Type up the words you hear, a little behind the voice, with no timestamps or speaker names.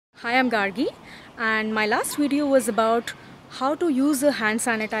Hi, I'm Gargi, and my last video was about how to use a hand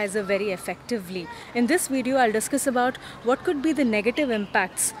sanitizer very effectively. In this video, I'll discuss about what could be the negative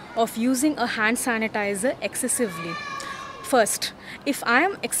impacts of using a hand sanitizer excessively. First, if I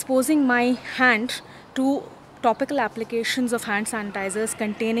am exposing my hand to topical applications of hand sanitizers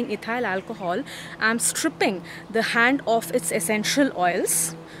containing ethyl alcohol, I'm stripping the hand of its essential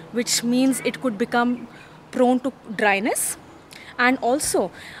oils, which means it could become prone to dryness. And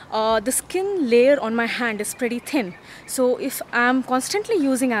also the skin layer on my hand is pretty thin, so if I'm constantly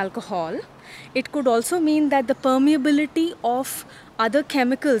using alcohol, it could also mean that the permeability of other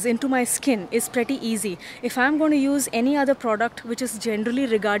chemicals into my skin is pretty easy. If I'm going to use any other product which is generally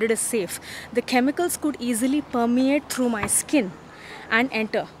regarded as safe, the chemicals could easily permeate through my skin and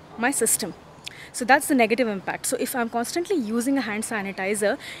enter my system. So that's the negative impact. So if I'm constantly using a hand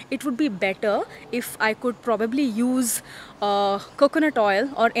sanitizer, it would be better if I could probably use coconut oil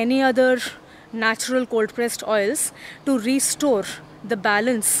or any other natural cold pressed oils to restore the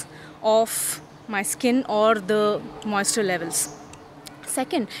balance of my skin or the moisture levels.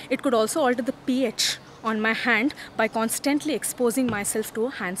 Second, it could also alter the pH on my hand by constantly exposing myself to a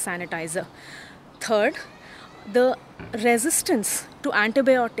hand sanitizer. Third, the resistance to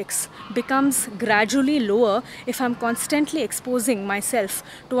antibiotics becomes gradually lower if I'm constantly exposing myself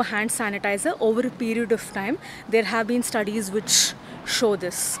to a hand sanitizer over a period of time. There have been studies which show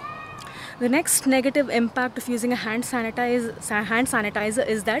this. The next negative impact of using a hand sanitizer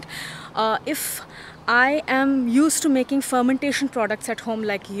is that if I am used to making fermentation products at home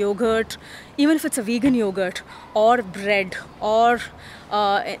like yogurt, even if it's a vegan yogurt, or bread, or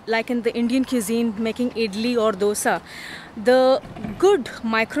like in the Indian cuisine making idli or dosa, the good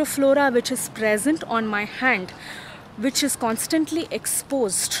microflora which is present on my hand, which is constantly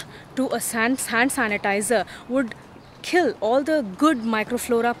exposed to a hand sanitizer, would kill all the good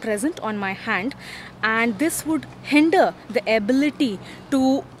microflora present on my hand, and this would hinder the ability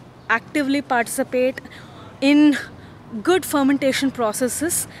to actively participate in good fermentation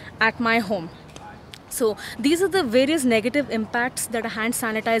processes at my home. So these are the various negative impacts that a hand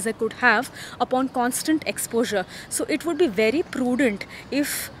sanitizer could have upon constant exposure. So it would be very prudent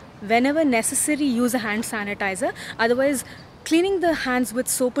if whenever necessary use a hand sanitizer. Otherwise, cleaning the hands with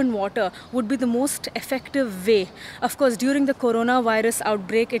soap and water would be the most effective way. Of course, during the coronavirus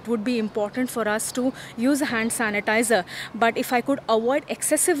outbreak, it would be important for us to use a hand sanitizer. But if I could avoid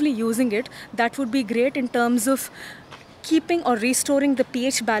excessively using it, that would be great in terms of keeping or restoring the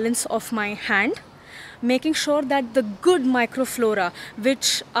pH balance of my hand, making sure that the good microflora,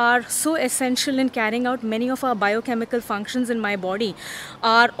 which are so essential in carrying out many of our biochemical functions in my body,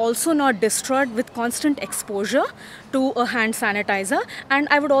 are also not destroyed with constant exposure to a hand sanitizer. And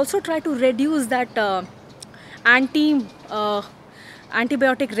I would also try to reduce that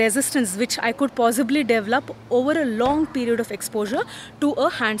antibiotic resistance which I could possibly develop over a long period of exposure to a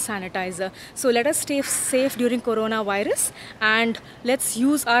hand sanitizer. So let us stay safe during coronavirus, and let's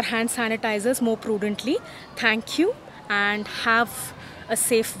use our hand sanitizers more prudently. Thank you, and have a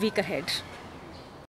safe week ahead.